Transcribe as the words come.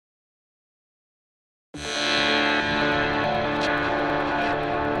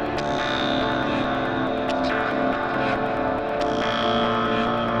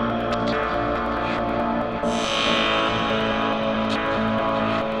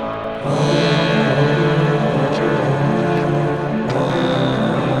Ladies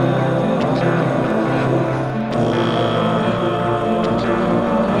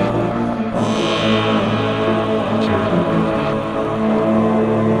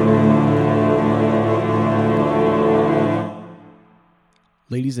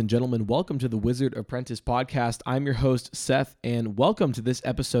and gentlemen, welcome to the Wizard Apprentice Podcast. I'm your host, Seth, and welcome to this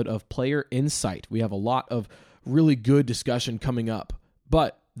episode of Player Insight. We have a lot of really good discussion coming up,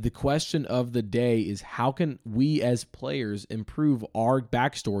 but the question of the day is how can we as players improve our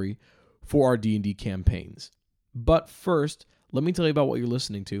backstory for our D&D campaigns? But first, let me tell you about what you're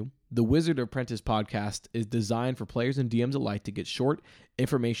listening to. The Wizard Apprentice Podcast is designed for players and DMs alike to get short,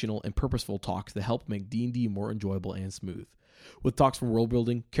 informational, and purposeful talks that help make D&D more enjoyable and smooth. With talks from world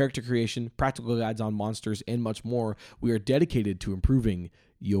building, character creation, practical guides on monsters, and much more, we are dedicated to improving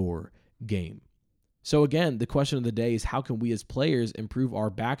your game. So again, the question of the day is how can we as players improve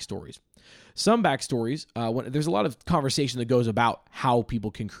our backstories? Some backstories, there's a lot of conversation that goes about how people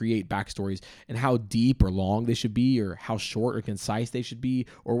can create backstories and how deep or long they should be, or how short or concise they should be,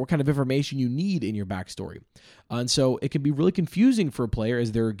 or what kind of information you need in your backstory. And so it can be really confusing for a player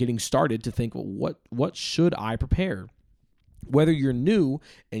as they're getting started to think, well, what should I prepare? Whether you're new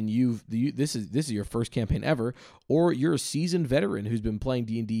and this is your first campaign ever, or you're a seasoned veteran who's been playing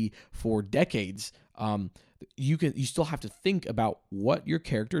D&D for decades, you still have to think about what your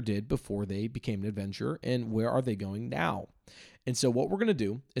character did before they became an adventurer and where are they going now. And so what we're going to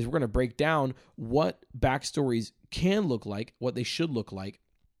do is we're going to break down what backstories can look like, what they should look like,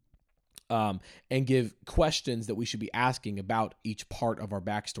 and give questions that we should be asking about each part of our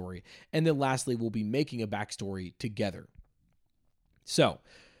backstory. And then lastly, we'll be making a backstory together. So,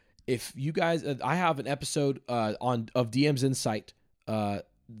 if you guys, I have an episode of DM's Insight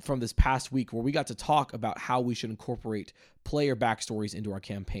from this past week where we got to talk about how we should incorporate player backstories into our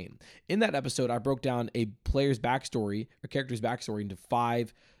campaign. In that episode, I broke down a player's backstory, or character's backstory, into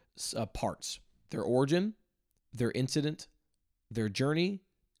 5 parts: their origin, their incident, their journey,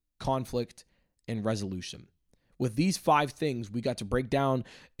 conflict, and resolution. With these 5 things, we got to break down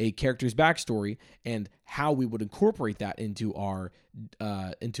a character's backstory and how we would incorporate that into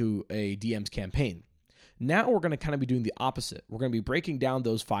into a DM's campaign. Now we're going to kind of be doing the opposite. We're going to be breaking down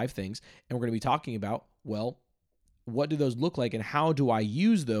those 5 things, and we're going to be talking about, well, what do those look like, and how do I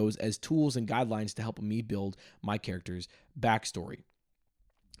use those as tools and guidelines to help me build my character's backstory?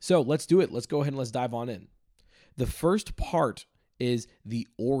 So let's do it. Let's go ahead and let's dive on in. The first part is the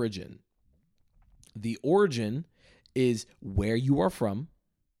origin. The origin is where you are from,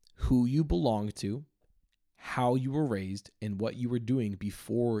 who you belong to, how you were raised, and what you were doing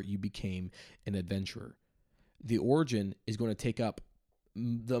before you became an adventurer. The origin is going to take up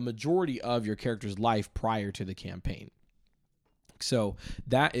the majority of your character's life prior to the campaign. So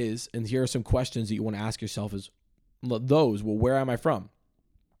that is, and here are some questions that you want to ask yourself is those, well, where am I from?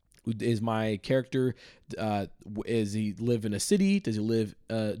 Is my character, is he live in a city? Does he live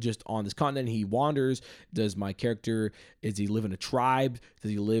just on this continent? He wanders. Does my character, is he live in a tribe?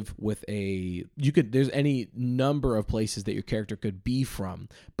 Does he live with there's any number of places that your character could be from,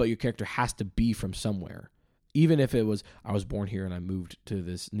 but your character has to be from somewhere. Even if it was, I was born here and I moved to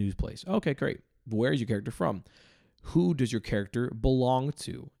this new place. Okay, great. Where is your character from? Who does your character belong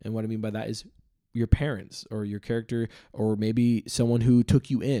to? And what I mean by that is your parents, or your character, or maybe someone who took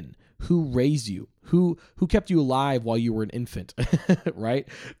you in, who raised you, who kept you alive while you were an infant, right?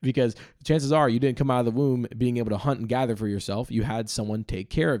 Because chances are you didn't come out of the womb being able to hunt and gather for yourself. You had someone take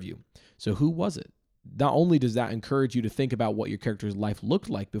care of you. So who was it? Not only does that encourage you to think about what your character's life looked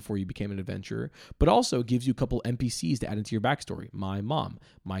like before you became an adventurer, but also gives you a couple NPCs to add into your backstory. My mom,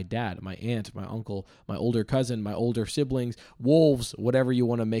 my dad, my aunt, my uncle, my older cousin, my older siblings, wolves, whatever you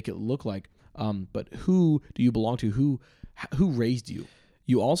want to make it look like. But who do you belong to? Who raised you?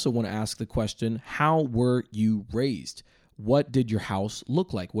 You also want to ask the question, how were you raised? What did your house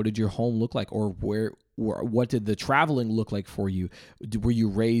look like? What did your home look like? Or what did the traveling look like for you? Were you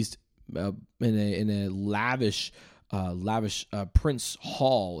raised in a lavish prince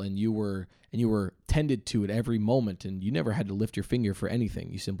hall, and you were tended to at every moment, and you never had to lift your finger for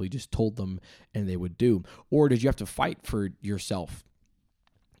anything? You simply just told them and they would do. Or did you have to fight for yourself?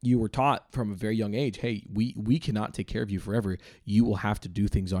 You were taught from a very young age, hey, we cannot take care of you forever. You will have to do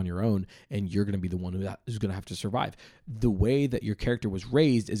things on your own, and you're going to be the one who's going to have to survive. The way that your character was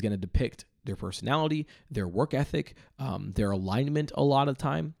raised is going to depict their personality, their work ethic, their alignment a lot of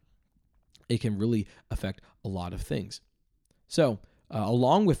time. It can really affect a lot of things. So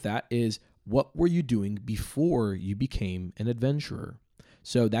along with that is, what were you doing before you became an adventurer?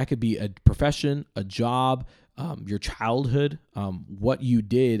 So that could be a profession, a job, your childhood, what you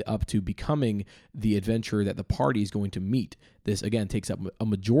did up to becoming the adventurer that the party is going to meet. This, again, takes up a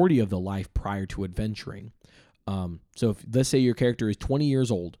majority of the life prior to adventuring. So if, let's say your character is 20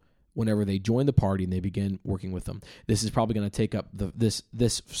 years old whenever they join the party and they begin working with them. This is probably going to take up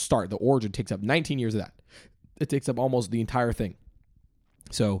the origin takes up 19 years of that. It takes up almost the entire thing.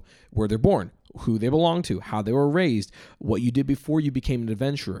 So where they're born, who they belong to, how they were raised, what you did before you became an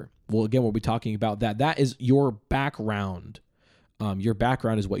adventurer. Well, again, we'll be talking about that. That is your background. Your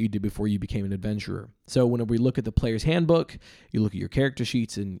background is what you did before you became an adventurer. So when we look at the player's handbook, you look at your character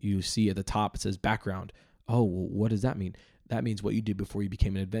sheets and you see at the top it says background. Oh, well, what does that mean? That means what you did before you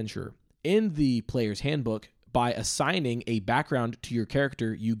became an adventurer. In the player's handbook, by assigning a background to your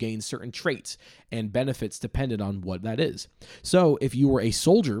character, you gain certain traits and benefits dependent on what that is. So if you were a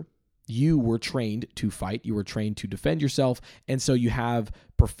soldier, you were trained to fight, you were trained to defend yourself, and so you have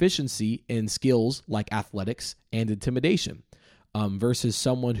proficiency in skills like athletics and intimidation, versus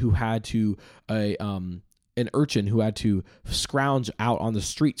someone who had to, an urchin who had to scrounge out on the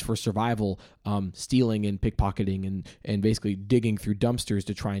streets for survival, stealing and pickpocketing and basically digging through dumpsters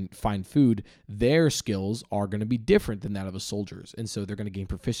to try and find food. Their skills are going to be different than that of a soldier's, and so they're going to gain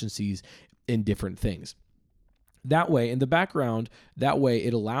proficiencies in different things. That way, in the background,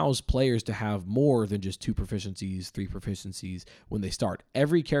 it allows players to have more than just 2 proficiencies, 3 proficiencies when they start.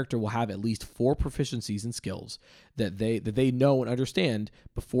 Every character will have at least 4 proficiencies and skills that they know and understand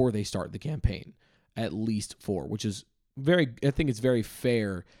before they start the campaign. At least 4, which is I think it's very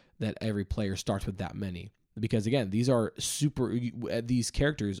fair that every player starts with that many. Because again, these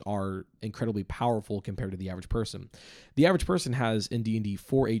characters are incredibly powerful compared to the average person. The average person has in D&D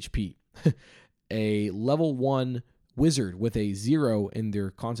 4 HP. A level 1 wizard with a 0 in their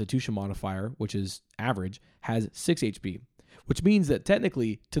constitution modifier, which is average, has 6 HP, which means that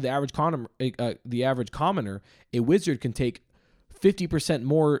technically to the average commoner, a wizard can take 50%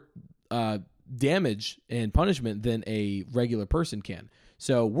 more damage and punishment than a regular person can.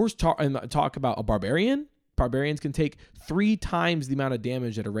 So we're talk about a barbarian. Barbarians can take 3 times the amount of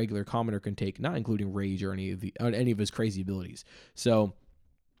damage that a regular commoner can take, not including rage or any of his crazy abilities. So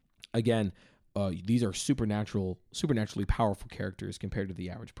again, these are supernaturally powerful characters compared to the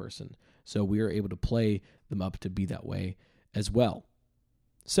average person. So we are able to play them up to be that way as well.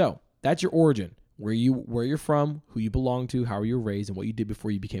 So that's your origin, where you're from, who you belong to, how you were raised, and what you did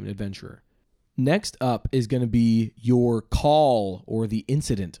before you became an adventurer. Next up is going to be your call or the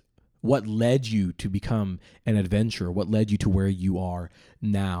incident. What led you to become an adventurer? What led you to where you are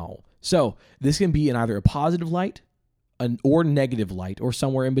now? So this can be in either a positive light, or negative light, or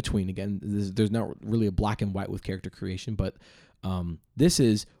somewhere in between. Again, there's not really a black and white with character creation, but this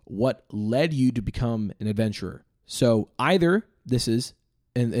is what led you to become an adventurer. So either this is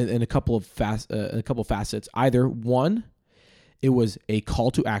in a couple of facets. Either one, it was a call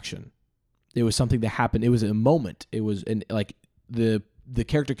to action. It was something that happened. It was a moment. It was like the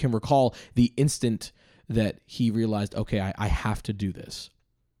character can recall the instant that he realized, okay, I have to do this.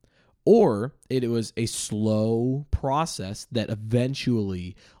 Or it was a slow process that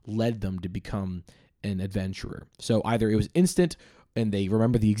eventually led them to become an adventurer. So either it was instant and they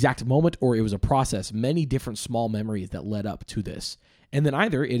remember the exact moment, or it was a process, many different small memories that led up to this. And then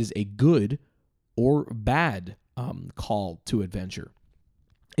either it is a good or bad call to adventure.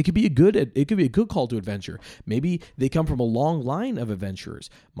 It could be a good call to adventure. Maybe they come from a long line of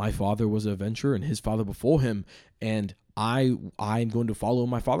adventurers. My father was an adventurer and his father before him, and I'm going to follow in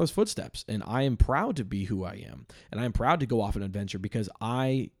my father's footsteps, and I am proud to be who I am, and I am proud to go off an adventure because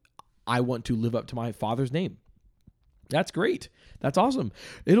I want to live up to my father's name. That's great. That's awesome.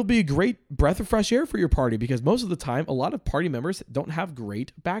 It'll be a great breath of fresh air for your party because most of the time, a lot of party members don't have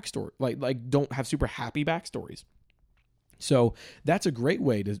great backstory, like don't have super happy backstories. So that's a great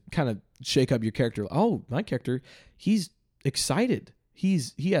way to kind of shake up your character. Oh, my character, he's excited.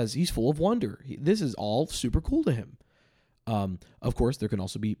 He's full of wonder. This is all super cool to him. Of course, there can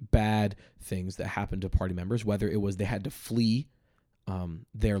also be bad things that happen to party members, whether it was they had to flee,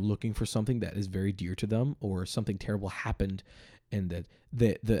 they're looking for something that is very dear to them, or something terrible happened, and that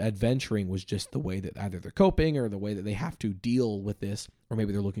the adventuring was just the way that either they're coping or the way that they have to deal with this, or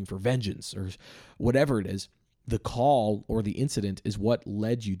maybe they're looking for vengeance or whatever it is. The call or the incident is what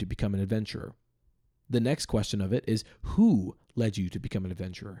led you to become an adventurer. The next question of it is, who led you to become an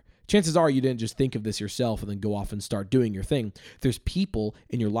adventurer? Chances are you didn't just think of this yourself and then go off and start doing your thing. There's people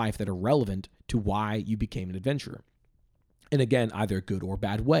in your life that are relevant to why you became an adventurer. And again, either a good or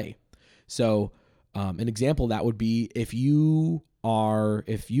bad way. So an example of that would be if you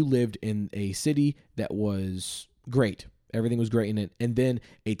lived in a city that was great, Everything was great in it. And then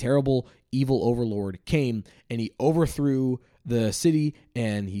a terrible, evil overlord came and he overthrew the city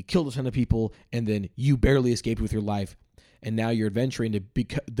and he killed a ton of people. And then you barely escaped with your life. And now you're adventuring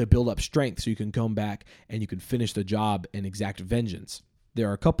to build up strength so you can come back and you can finish the job and exact vengeance. There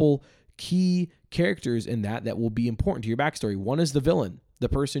are a couple key characters in that will be important to your backstory. One is the villain, the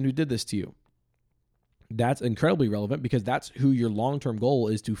person who did this to you. That's incredibly relevant because that's who your long-term goal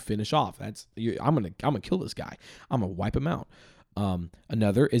is to finish off. I'm gonna kill this guy. I'm gonna wipe him out.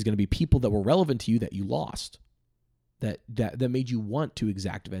 Another is gonna be people that were relevant to you that you lost, that made you want to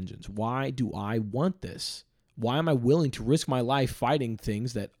exact vengeance. Why do I want this? Why am I willing to risk my life fighting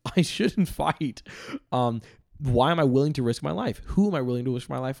things that I shouldn't fight? Why am I willing to risk my life? Who am I willing to risk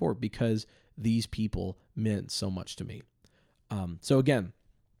my life for? Because these people meant so much to me. So again,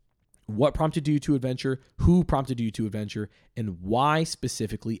 what prompted you to adventure? Who prompted you to adventure? And why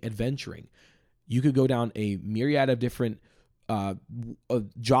specifically adventuring? You could go down a myriad of different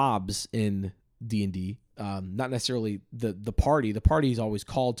jobs in D&D. Not necessarily the party. The party is always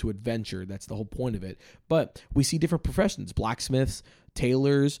called to adventure. That's the whole point of it. But we see different professions: blacksmiths,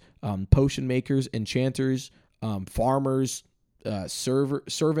 tailors, potion makers, enchanters, farmers,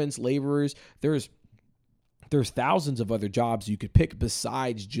 servants, laborers. There's thousands of other jobs you could pick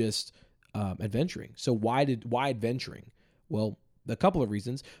besides just adventuring. So why adventuring? Well, a couple of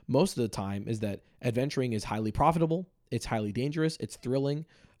reasons. Most of the time is that adventuring is highly profitable. It's highly dangerous. It's thrilling.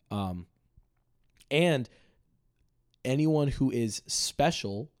 And anyone who is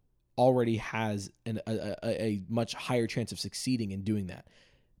special already has a much higher chance of succeeding in doing that.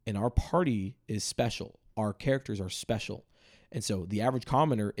 And our party is special. Our characters are special. And so the average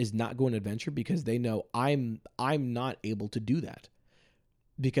commoner is not going to adventure because they know I'm not able to do that.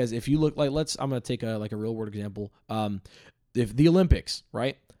 Because if you look like, I'm going to take a real world example. If the Olympics,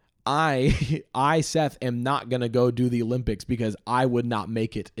 right? I, Seth, am not going to go do the Olympics because I would not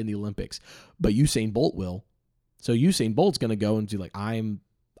make it in the Olympics, but Usain Bolt will. So Usain Bolt's going to go and do like, I'm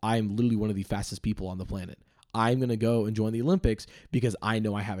literally one of the fastest people on the planet. I'm going to go and join the Olympics because I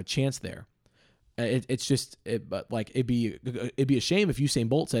know I have a chance there. But it'd be a shame if Usain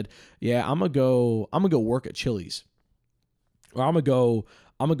Bolt said, yeah, I'm going to go work at Chili's, or I'm going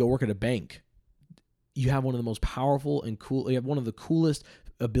to go work at a bank. You have one of the most powerful and cool, you have one of the coolest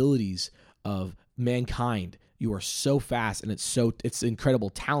abilities of mankind. You are so fast and it's incredible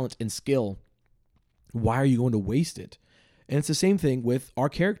talent and skill. Why are you going to waste it? And it's the same thing with our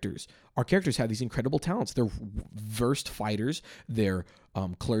characters. Our characters have these incredible talents. They're versed fighters. They're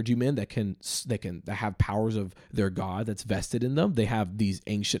clergymen that have powers of their god that's vested in them. They have these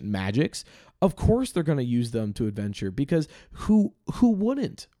ancient magics. Of course, they're going to use them to adventure because who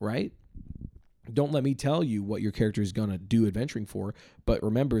wouldn't, right? Don't let me tell you what your character is going to do adventuring for, but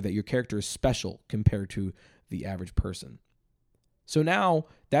remember that your character is special compared to the average person. So now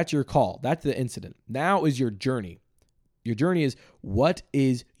that's your call. That's the incident. Now is your journey. Your journey is, what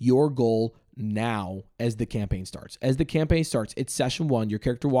is your goal now as the campaign starts? As the campaign starts, it's session 1. Your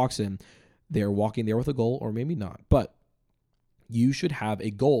character walks in. They're walking there with a goal, or maybe not. But you should have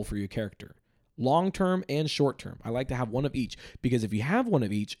a goal for your character. Long-term and short-term. I like to have one of each, because if you have one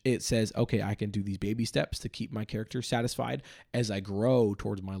of each, it says, okay, I can do these baby steps to keep my character satisfied as I grow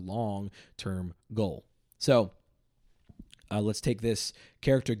towards my long-term goal. So let's take this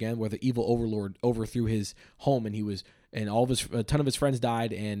character again, where the evil overlord overthrew his home and a ton of his friends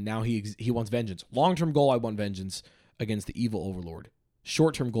died, and now he wants vengeance. Long-term goal, I want vengeance against the evil overlord.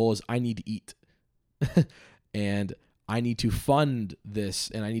 Short-term goal is I need to eat. And I need to fund this,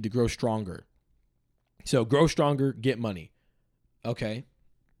 and I need to grow stronger. So grow stronger, get money. Okay.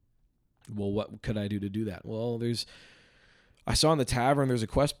 Well, what could I do to do that? Well, I saw in the tavern there's a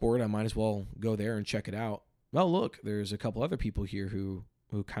quest board. I might as well go there and check it out. Well, look, there's a couple other people here who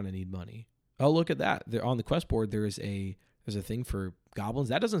kind of need money. Oh, look at that. They're on the quest board. There's a thing for goblins.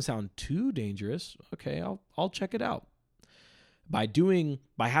 That doesn't sound too dangerous. Okay, I'll check it out. By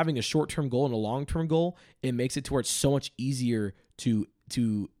having a short-term goal and a long-term goal, it makes it to where it's so much easier to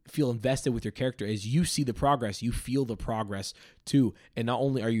feel invested with your character. As you see the progress, you feel the progress too. And not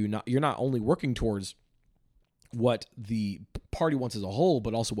only you're not only working towards what the party wants as a whole,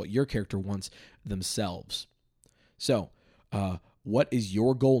 but also what your character wants themselves. So, what is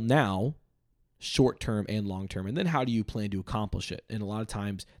your goal now, short-term and long-term? And then how do you plan to accomplish it? And a lot of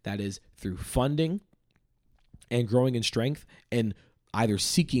times that is through funding and growing in strength, and either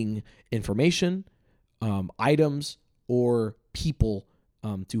seeking information, items, or people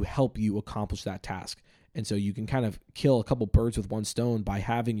to help you accomplish that task. And so you can kind of kill a couple birds with one stone by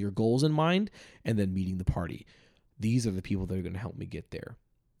having your goals in mind and then meeting the party. These are the people that are going to help me get there.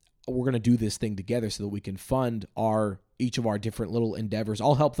 we're going to do this thing together so that we can fund each of our different little endeavors.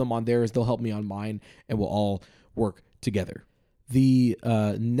 I'll help them on theirs. They'll help me on mine, and we'll all work together. The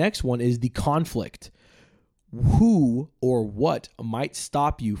next one is the conflict. Who or what might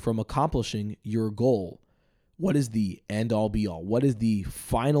stop you from accomplishing your goal? What is the end all be all? What is the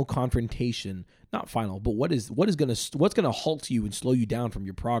final confrontation? Not final, but what's going to halt you and slow you down from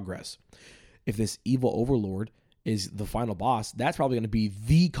your progress? If this evil overlord is the final boss, that's probably going to be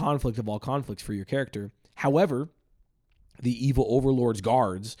the conflict of all conflicts for your character. However, the evil overlord's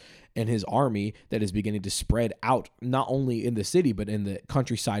guards and his army that is beginning to spread out, not only in the city, but in the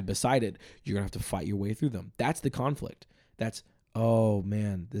countryside beside it, you're going to have to fight your way through them. That's the conflict. That's, oh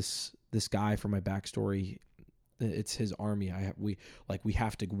man, this guy from my backstory, it's his army. We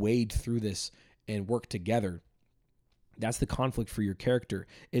have to wade through this and work together. That's the conflict for your character.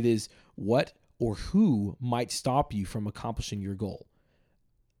 It is what or who might stop you from accomplishing your goal.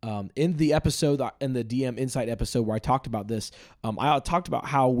 In the episode, in the DM Insight episode where I talked about this, I talked about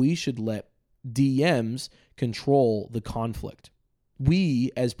how we should let DMs control the conflict.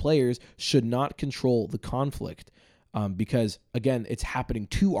 We, as players, should not control the conflict because, again, it's happening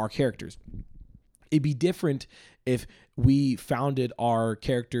to our characters. It'd be different if we founded our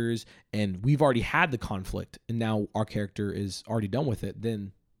characters and we've already had the conflict and now our character is already done with it.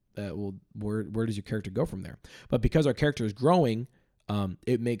 Then, where does your character go from there? But because our character is growing,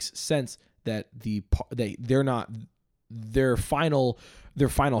 it makes sense that their final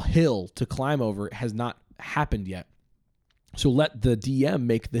hill to climb over has not happened yet. So let the DM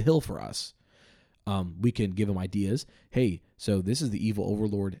make the hill for us. We can give them ideas. Hey, so this is the evil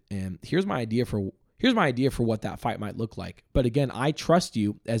overlord, and here's my idea for what that fight might look like. But again, I trust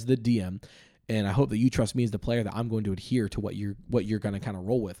you as the DM, and I hope that you trust me as the player that I'm going to adhere to what you're going to kind of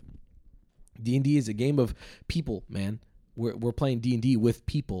roll with. D&D is a game of people, man. We're playing D&D with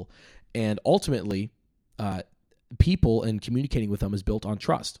people, and ultimately, people and communicating with them is built on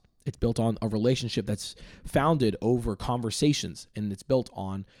trust. It's built on a relationship that's founded over conversations, and it's built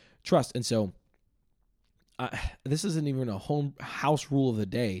on trust. And so, this isn't even a house rule of the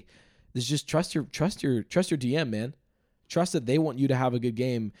day. This is just trust your DM, man. Trust that they want you to have a good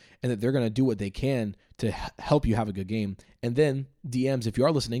game, and that they're going to do what they can to help you have a good game. And then DMs, if you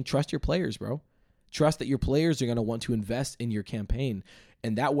are listening, trust your players, bro. Trust that your players are going to want to invest in your campaign.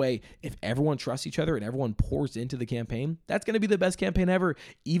 And that way, if everyone trusts each other and everyone pours into the campaign, that's going to be the best campaign ever.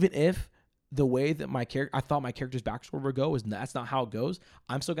 Even if the way that I thought my character's backstory would go that's not how it goes,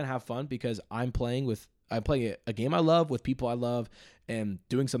 I'm still going to have fun because I'm playing a game I love with people I love and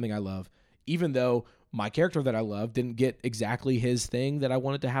doing something I love. Even though my character that I love didn't get exactly his thing that I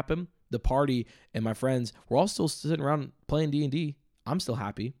wanted to happen, the party and my friends, we're all still sitting around playing D&D. I'm still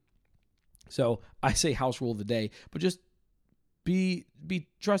happy. So I say house rule of the day, but just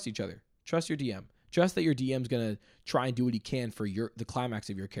trust each other. Trust your DM. Trust that your DM's going to try and do what he can for the climax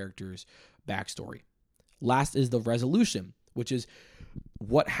of your character's backstory. Last is the resolution, which is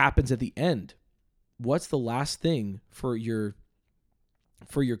what happens at the end. What's the last thing for your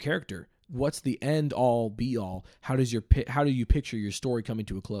character? What's the end all be all? How do you picture your story coming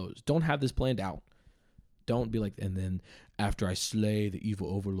to a close? Don't have this planned out. Don't be like, and then after I slay the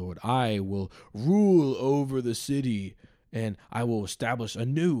evil overlord, I will rule over the city and I will establish a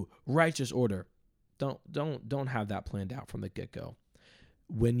new righteous order. Don't have that planned out from the get-go.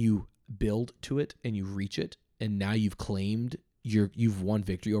 When you build to it and you reach it, and now you've claimed you've won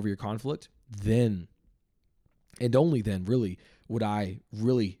victory over your conflict, then and only then really would I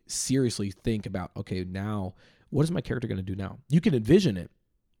really seriously think about, okay, now what is my character going to do now? You can envision it.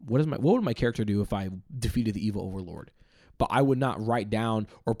 What would my character do if I defeated the evil overlord? But I would not write down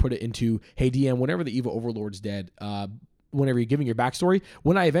or put it into, hey, DM, whenever the evil overlord's dead, whenever you're giving your backstory,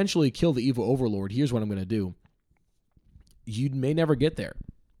 when I eventually kill the evil overlord, here's what I'm going to do. You may never get there.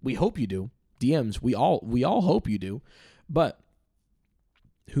 We hope you do. DMs, we all hope you do, but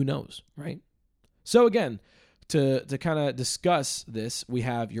who knows, right? So again, to kind of discuss this, we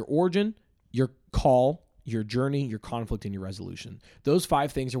have your origin, your call, your journey, your conflict, and your resolution. Those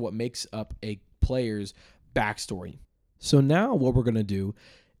 5 things are what makes up a player's backstory. So now what we're going to do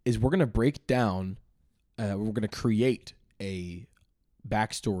is we're going to break down, we're going to create a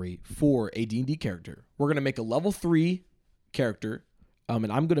backstory for a D&D character. We're going to make a level 3 character,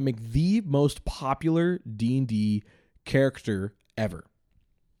 and I'm going to make the most popular D&D character ever.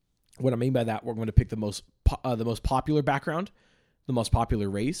 What I mean by that, we're going to pick the most popular background, the most popular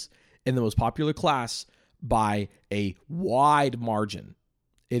race, and the most popular class by a wide margin.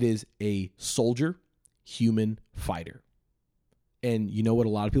 It is a soldier, human fighter. And you know what a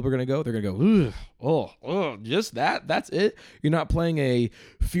lot of people are going to go? They're going to go, just that? That's it? You're not playing a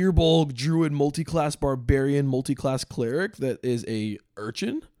Fearbulk Druid multi-class Barbarian multi-class Cleric that is a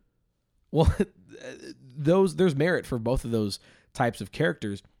Urchin? Well, there's merit for both of those types of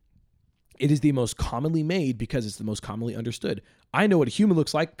characters. It is the most commonly made because it's the most commonly understood. I know what a human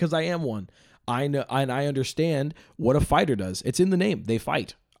looks like because I am one. I know, and I understand what a fighter does. It's in the name. They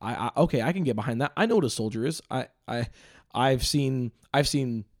fight. Okay, I can get behind that. I know what a soldier is. I've seen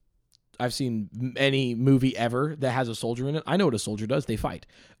any movie ever that has a soldier in it. I know what a soldier does. They fight.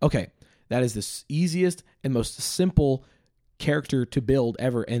 Okay, that is the easiest and most simple character to build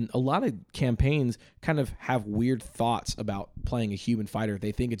ever. And a lot of campaigns kind of have weird thoughts about playing a human fighter.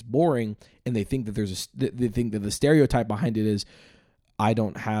 They think it's boring, and they think that they think that the stereotype behind it is, I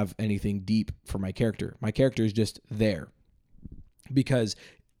don't have anything deep for my character. My character is just there because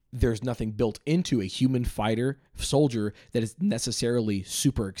there's nothing built into a human fighter soldier that is necessarily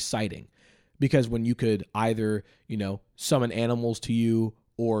super exciting. Because when you could either, summon animals to you,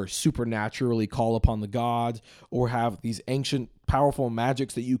 or supernaturally call upon the gods, or have these ancient powerful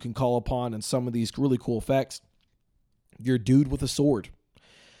magics that you can call upon, and some of these really cool effects, you're a dude with a sword.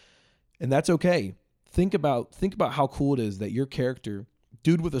 And that's okay. Think about how cool it is that your character,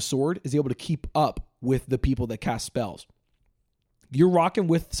 dude with a sword, is able to keep up with the people that cast spells. You're rocking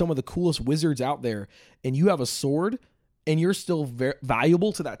with some of the coolest wizards out there, and you have a sword, and you're still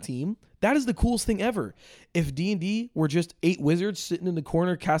valuable to that team. That is the coolest thing ever. If D&D were just 8 wizards sitting in the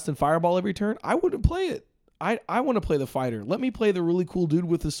corner casting fireball every turn, I wouldn't play it. I want to play the fighter. Let me play the really cool dude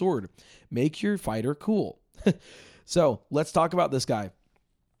with the sword. Make your fighter cool. So let's talk about this guy.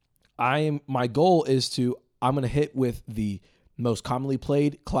 My goal is I'm going to hit with the most commonly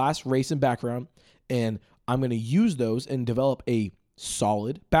played class, race, and background, and I'm going to use those and develop a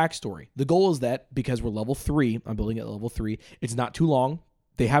solid backstory. The goal is that because we're level 3, I'm building at level 3, it's not too long.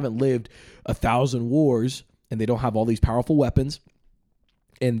 They haven't lived 1,000 wars, and they don't have all these powerful weapons,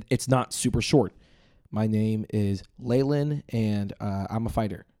 and it's not super short. My name is Leyland, and I'm a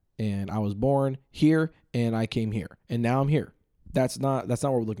fighter, and I was born here, and I came here, and now I'm here. That's not what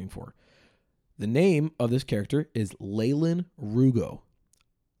we're looking for. The name of this character is Leyland Rugo.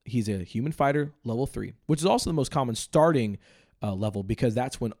 He's a human fighter, level 3, which is also the most common starting level because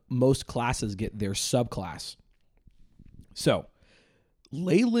that's when most classes get their subclass. So,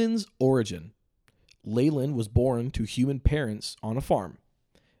 Leyland's origin. Leyland was born to human parents on a farm,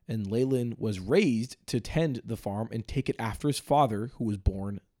 and Leyland was raised to tend the farm and take it after his father, who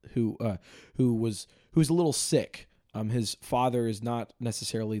was a little sick. His father is not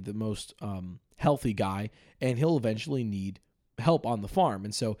necessarily the most healthy guy, and he'll eventually need help on the farm.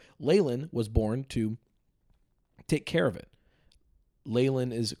 And so Leyland was born to take care of it.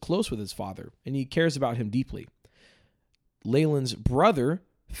 Leyland is close with his father, and he cares about him deeply. Leyland's brother,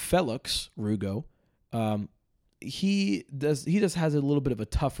 Felix Rugo, he just has a little bit of a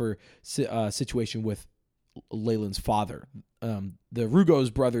tougher situation with Leyland's father. The Rugo's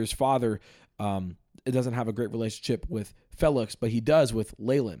brother's father doesn't have a great relationship with Felix, but he does with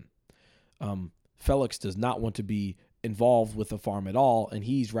Leyland. Felix does not want to be involved with the farm at all, and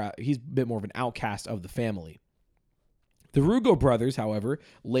he's a bit more of an outcast of the family. The Rugo brothers, however,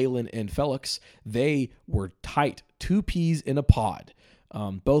 Leyland and Felix, they were tight, 2 peas in a pod.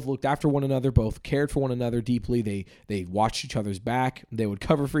 Both looked after one another, both cared for one another deeply. They watched each other's back. They would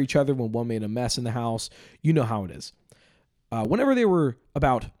cover for each other when one made a mess in the house. You know how it is. Whenever they were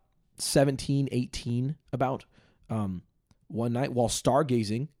about 17, 18, one night while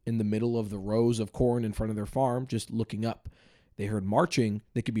stargazing in the middle of the rows of corn in front of their farm, just looking up, they heard marching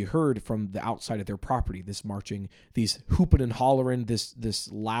that could be heard from the outside of their property. This marching, these hooping and hollering, this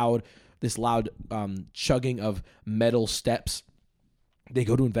loud chugging of metal steps. They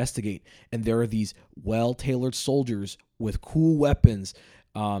go to investigate, and there are these well-tailored soldiers with cool weapons,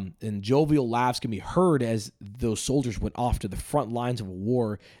 and jovial laughs can be heard as those soldiers went off to the front lines of a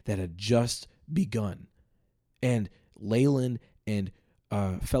war that had just begun. And Leyland and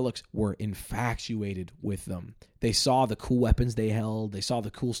Felix were infatuated with them. They saw the cool weapons they held. They saw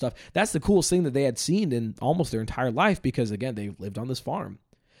the cool stuff. That's the coolest thing that they had seen in almost their entire life because, again, they lived on this farm.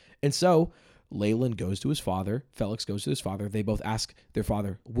 And so Leyland goes to his father. Felix goes to his father. They both ask their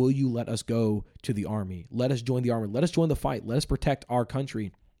father, will you let us go to the army? Let us join the army. Let us join the fight. Let us protect our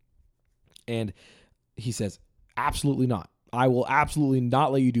country. And he says, absolutely not. I will absolutely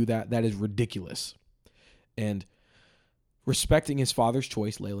not let you do that. That is ridiculous. And respecting his father's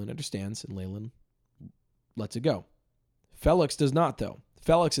choice, Leyland understands, and Leyland lets it go. Felix does not, though.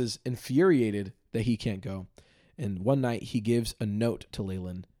 Felix is infuriated that he can't go. And one night he gives a note to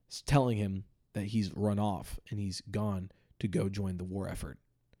Leyland telling him that he's run off and he's gone to go join the war effort.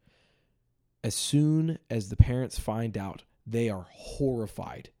 As soon as the parents find out, they are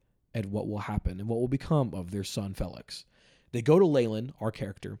horrified at what will happen and what will become of their son Felix. They go to Leyland, our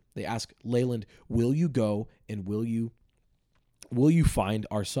character. They ask Leyland, will you go and will you find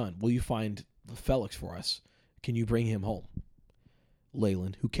our son? Will you find Felix for us? Can you bring him home?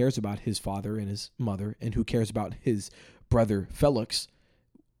 Leyland, who cares about his father and his mother and who cares about his brother Felix,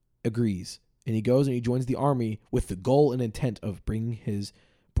 agrees. And he goes and he joins the army with the goal and intent of bringing his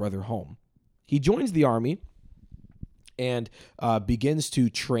brother home. He joins the army and begins to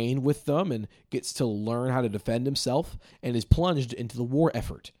train with them and gets to learn how to defend himself and is plunged into the war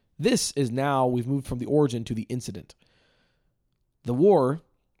effort. This is now, we've moved from the origin to the incident. The war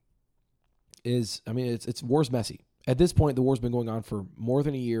is, war's messy. At this point, the war's been going on for more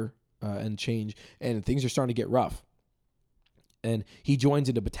than a year and change, and things are starting to get rough. And he joins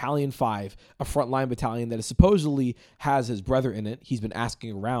into Battalion 5, a frontline battalion that is supposedly has his brother in it. He's been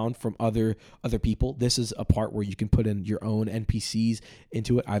asking around from other people. This is a part where you can put in your own NPCs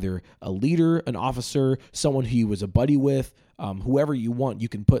into it, either a leader, an officer, someone who he was a buddy with, whoever you want, you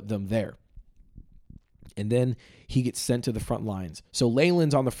can put them there. And then he gets sent to the front lines. So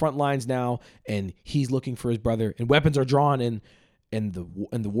Leyland's on the front lines now, and he's looking for his brother, and weapons are drawn, and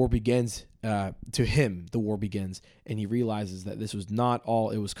the war begins. To him, the war begins, and he realizes that this was not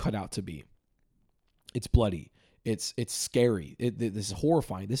all it was cut out to be. It's bloody. It's scary. This is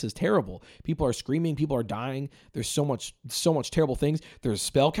horrifying. This is terrible. People are screaming. People are dying. There's so much terrible things. There's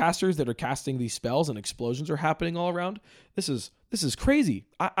spellcasters that are casting these spells, and explosions are happening all around. This is crazy.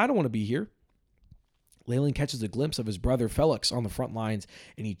 I don't want to be here. Leyland catches a glimpse of his brother Felix on the front lines,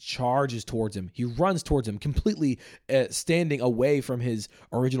 and he charges towards him. He runs towards him, completely standing away from his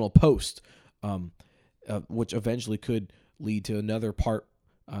original post, which eventually could lead to another part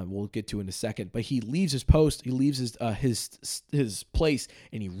we'll get to in a second. But he leaves his post, he leaves his place,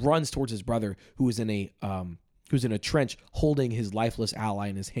 and he runs towards his brother, who's in a trench, holding his lifeless ally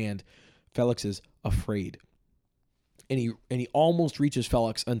in his hand. Felix is afraid, and he almost reaches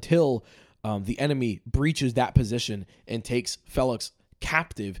Felix until the enemy breaches that position and takes Felix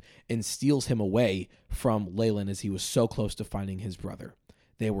captive and steals him away from Leyland as he was so close to finding his brother.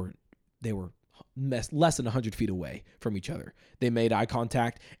 They were less than 100 feet away from each other. They made eye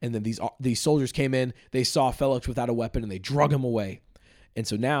contact, and then these soldiers came in. They saw Felix without a weapon, and they drug him away. And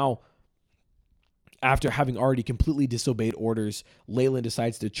so now, after having already completely disobeyed orders, Leyland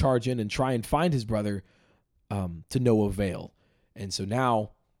decides to charge in and try and find his brother to no avail. And so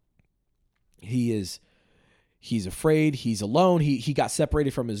now he's afraid, he's alone, he got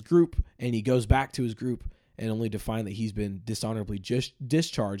separated from his group, and he goes back to his group, and only to find that he's been dishonorably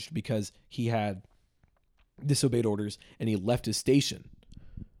discharged because he had disobeyed orders and he left his station.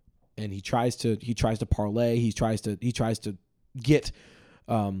 And he tries to parlay, he tries to get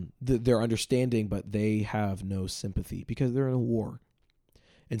their understanding, but they have no sympathy because they're in a war.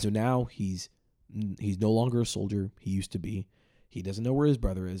 And so now he's no longer a soldier he used to be. He doesn't know where his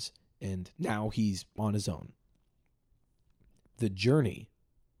brother is. And now he's on his own. The journey,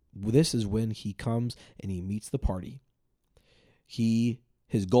 this is when he comes and he meets the party.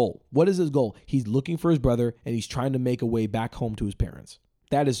 His goal. What is his goal? He's looking for his brother, and he's trying to make a way back home to his parents.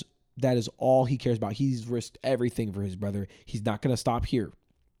 That is all he cares about. He's risked everything for his brother. He's not going to stop here.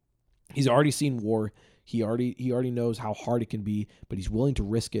 He's already seen war. He already knows how hard it can be, but he's willing to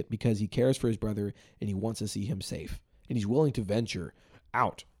risk it because he cares for his brother and he wants to see him safe. And he's willing to venture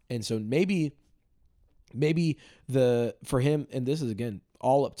out. And so maybe for him, and this is again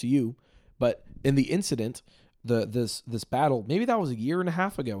all up to you, but in the incident, this battle, maybe that was a year and a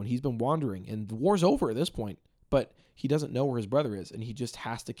half ago, and he's been wandering, and the war's over at this point, but he doesn't know where his brother is, and he just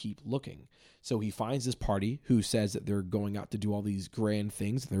has to keep looking. So he finds this party who says that they're going out to do all these grand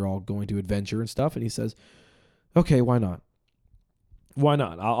things. They're all going to adventure and stuff, and he says, "Okay, why not? Why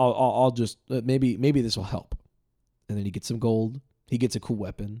not? I'll just maybe this will help." And then he gets some gold. He gets a cool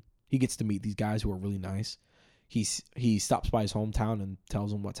weapon. He gets to meet these guys who are really nice. He stops by his hometown and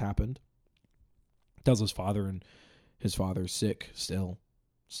tells them what's happened. Tells his father, and his father's sick still.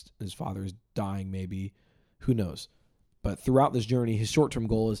 His father's dying maybe. Who knows? But throughout this journey, his short-term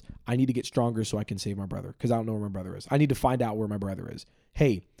goal is, I need to get stronger so I can save my brother because I don't know where my brother is. I need to find out where my brother is.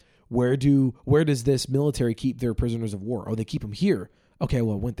 Hey, where does this military keep their prisoners of war? Oh, they keep them here. Okay,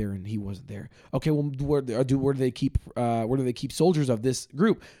 well, I went there and he wasn't there. Okay, well, where do they keep soldiers of this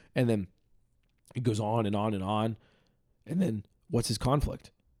group? And then it goes on and on and on. And then what's his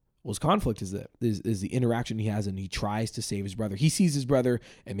conflict? Well, his conflict is the interaction he has, and he tries to save his brother. He sees his brother,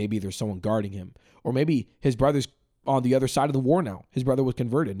 and maybe there's someone guarding him, or maybe his brother's on the other side of the war now. His brother was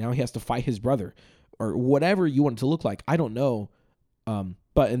converted. Now he has to fight his brother, or whatever you want it to look like. I don't know.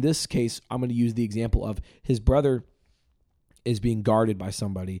 But in this case, I'm going to use the example of his brother is being guarded by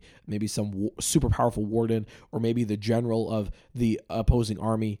somebody, maybe some super powerful warden, or maybe the general of the opposing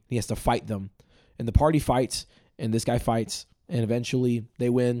army. He has to fight them. And the party fights, and this guy fights, and eventually they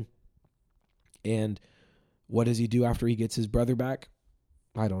win. And what does he do after he gets his brother back?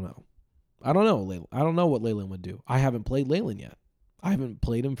 I don't know. I don't know what Leyland would do. I haven't played Leyland yet. I haven't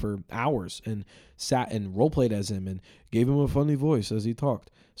played him for hours and sat and role-played as him and gave him a funny voice as he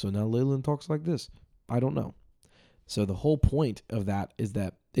talked. So now Leyland talks like this. I don't know. So the whole point of that is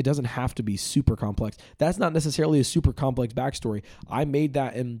that it doesn't have to be super complex. That's not necessarily a super complex backstory. I made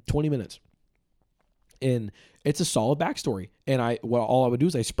that in 20 minutes. And it's a solid backstory. And all I would do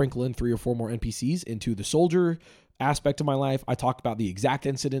is I sprinkle in 3 or 4 more NPCs into the soldier aspect of my life. I talk about the exact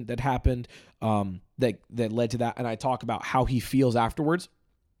incident that happened that led to that, and I talk about how he feels afterwards.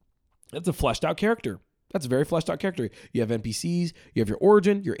 That's a fleshed out character. That's a very fleshed out character. You have NPCs, you have your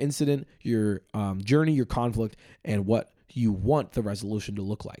origin, your incident, your journey, your conflict, and what you want the resolution to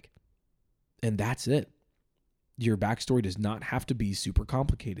look like. And that's it. Your backstory does not have to be super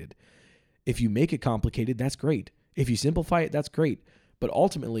complicated. If you make it complicated, that's great. If you simplify it, that's great. But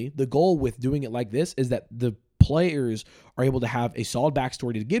ultimately, the goal with doing it like this is that the players are able to have a solid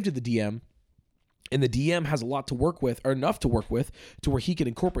backstory to give to the DM, and the DM has a lot to work with, or enough to work with, to where he can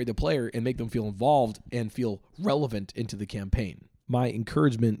incorporate the player and make them feel involved and feel relevant into the campaign. My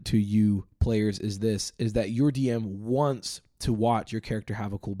encouragement to you players is that your DM wants to watch your character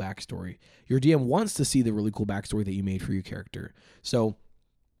have a cool backstory. Your DM wants to see the really cool backstory that you made for your character. So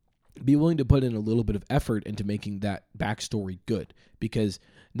be willing to put in a little bit of effort into making that backstory good, because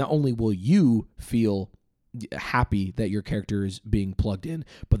not only will you feel happy that your character is being plugged in,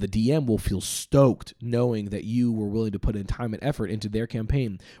 but the DM will feel stoked knowing that you were willing to put in time and effort into their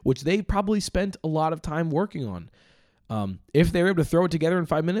campaign, which they probably spent a lot of time working on. If they're able to throw it together in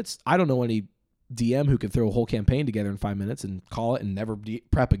 5 minutes, I don't know any DM who can throw a whole campaign together in 5 minutes and call it and never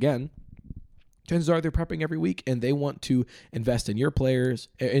prep again. Chances are they're prepping every week, and they want to invest in your players,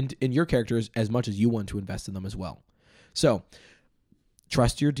 in your characters, as much as you want to invest in them as well. So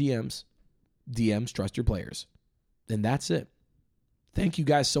trust your DMs. DMs trust your players. And that's it. Thank you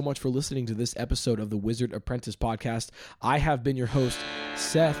guys so much for listening to this episode of the Wizard Apprentice Podcast. I have been your host,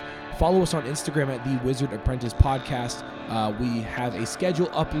 Seth. Follow us on Instagram at the Wizard Apprentice Podcast. We have a schedule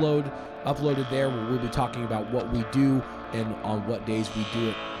uploaded there where we'll be talking about what we do and on what days we do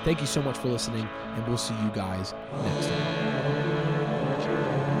it. Thank you so much for listening, and we'll see you guys next time.